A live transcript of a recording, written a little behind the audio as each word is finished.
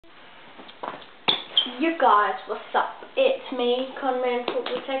You guys, what's up? It's me, Conman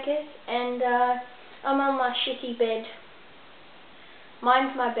Football Techers, and I'm on my shitty bed.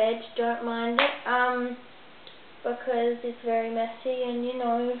 Mind my bed, don't mind it, because it's very messy, and you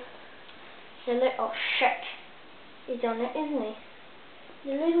know, the little, oh shit, he's on it, isn't he?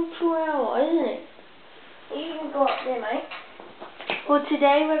 The little chihuahua, isn't it? You can go up there, mate. Well,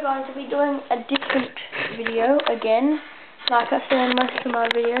 today we're going to be doing a different video again, like I say in most of my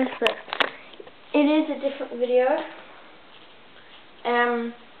videos, but it is a different video.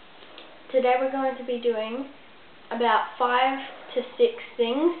 Today we're going to be doing about 5 to 6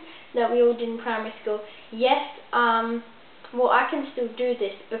 things that we all did in primary school. Yes, well, I can still do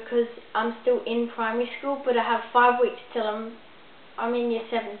this because I'm still in primary school, but I have 5 weeks till I'm in year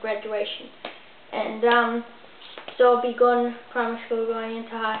 7 graduation, and so I'll be gone primary school going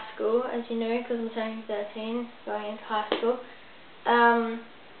into high school, as you know, because I'm turning 13, going into high school.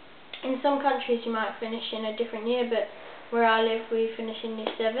 In some countries you might finish in a different year, but where I live we finish in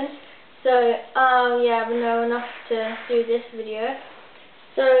year 7. So yeah, I know enough to do this video.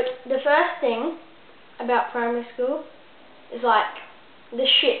 So the first thing about primary school is like the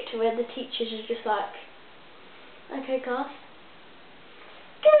shit where the teachers are just like, okay class,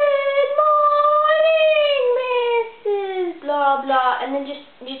 good morning Mrs. blah blah, and then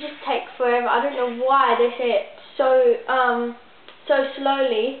you just take forever. I don't know why they say it so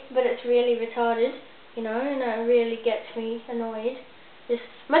slowly, but it's really retarded, you know, and it really gets me annoyed. Just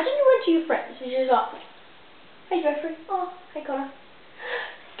imagine you went to your friends and you're like, hey Jeffrey, oh, hey Connor,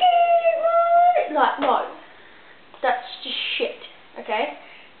 good morning. Like, no, that's just shit, okay?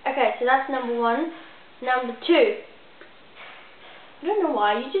 Okay, so that's number 1. Number 2, I don't know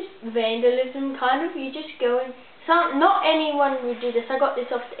why, you just vandalism kind of, you just go and, not anyone would do this. I got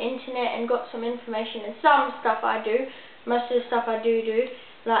this off the internet and got some information, and some stuff I do. Most of the stuff I do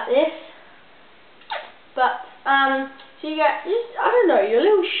like this, but so you get I don't know, you're a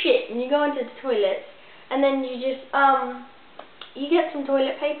little shit and you go into the toilets, and then you just you get some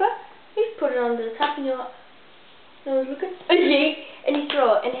toilet paper, you just put it under the tap, and you're like, I was looking, and you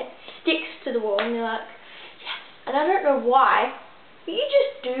throw it and it sticks to the wall, and you're like, yes. And I don't know why, but you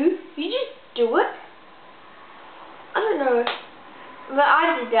just do it. I don't know, but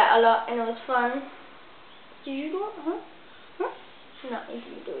I did that a lot and it was fun. Did you do it? Huh? No, you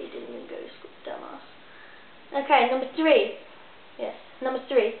didn't do it. You didn't even go to school, dumbass. Okay, number 3. Yes, number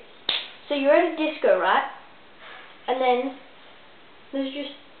 3. So you're at a disco, right? And then there's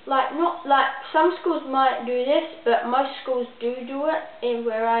just like, not like, some schools might do this, but most schools do it in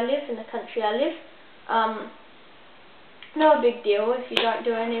where I live, in the country I live. No big deal if you don't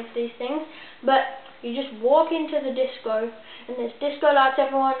do any of these things, but you just walk into the disco and there's disco lights,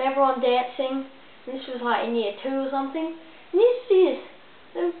 everyone dancing. And this was like in year 2 or something. And you see this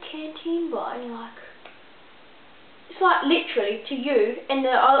little canteen bar, and you're like, it's like literally to you and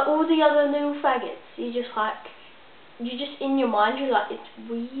all the other little faggots. You just in your mind, you're like, it's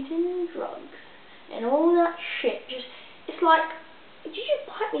weed and drugs and all that shit. It's like, did you just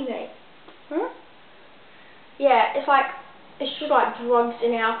bite me, mate? Huh? Yeah, it's just like drugs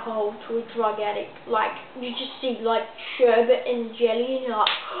and alcohol to a drug addict. Like, you just see like sherbet and jelly, and you're like,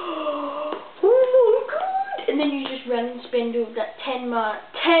 oh my god! And then you just run and spend all that $10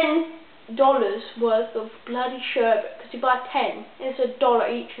 worth of bloody sherbet, because you buy 10 and it's $1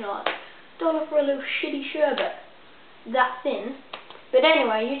 each, and like $1 for a little shitty sherbet that thin. But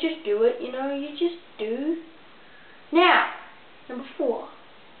anyway, you just do it, you know, you just do. Now, number 4,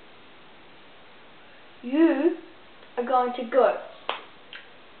 you are going to go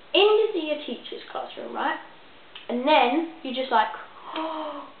into your teacher's classroom, right? And then you're just like,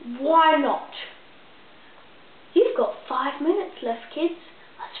 oh, why not? You've got 5 minutes left, kids.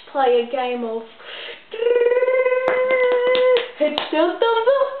 Let's play a game of head down, thumbs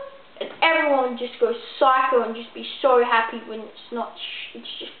up. And everyone just goes psycho and just be so happy when it's not it's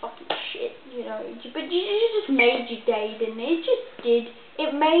just fucking shit, you know. But you just made your day, didn't it? It just did.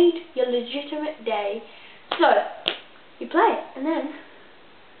 It made your legitimate day. So, you play it, and then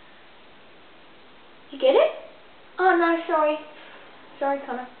you get it? Oh no, sorry. Sorry,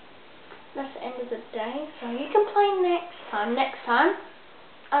 Connor. That's the end of the day, so you can play next time.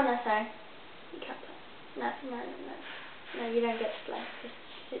 Oh no, sorry. You can't play. No, you don't get to play. Just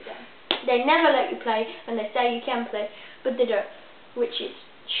sit down. They never let you play, and they say you can play, but they don't, which is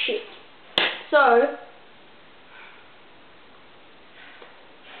shit. So,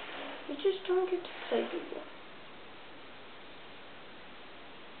 you just don't get to play, do you?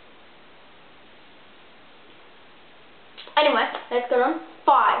 Anyway, let's go on.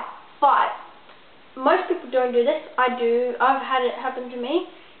 5. Most people don't do this. I do. I've had it happen to me.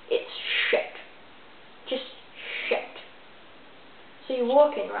 It's shit. you're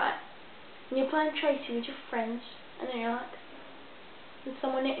walking, right? And you're playing Tracy with your friends, and then you're like, and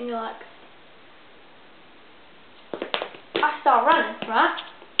someone hit, and you're like, I start running, right?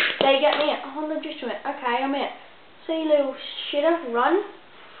 They get me it. Oh, legitimate. Okay, I'm it. So you little shitter, run.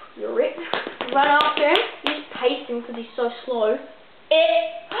 You're it. Run after him. You just pace him because he's so slow.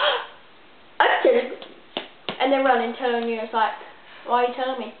 I'm telling you. And then running, telling you, it's like, why are you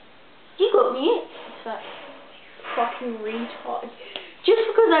telling me? You got me it. It's like, fucking retard. Just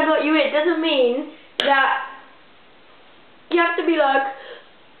because I got you it doesn't mean that you have to be like,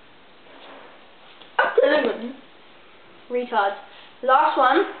 I'm telling you. Retards. Last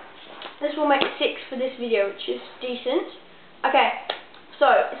one. This will make 6 for this video, which is decent. Okay, so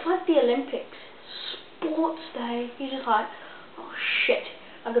it's like the Olympics. Sports day. You're just like, oh shit,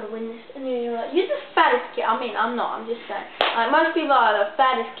 I've got to win this. And then you're like, you're the fattest kid. I mean, I'm not, I'm just saying. Like, most people are the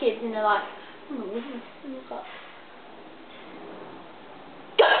fattest kids, and they're like, I'm going to win this. And it's like,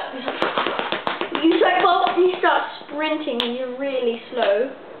 you say, well, you start sprinting, and you're really slow.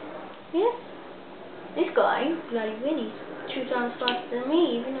 Yeah. This guy, bloody Winnie's 2 times faster than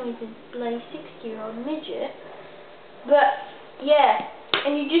me, even though he's a bloody 60-year-old midget. But, yeah,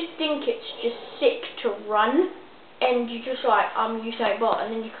 and you just think it's just sick to run, and you're just like, I'm Usain Bolt,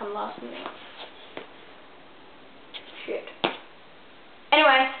 and then you come last minute. Shit.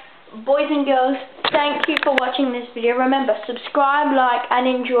 Anyway, boys and girls, thank you for watching this video. Remember, subscribe, like, and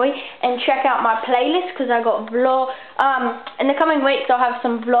enjoy, and check out my playlist, because I got vlog. In the coming weeks, I'll have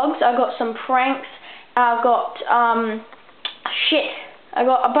some vlogs. I've got some pranks. I've got, I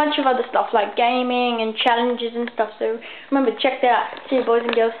got a bunch of other stuff like gaming and challenges and stuff, so remember, check that out. See you, boys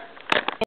and girls.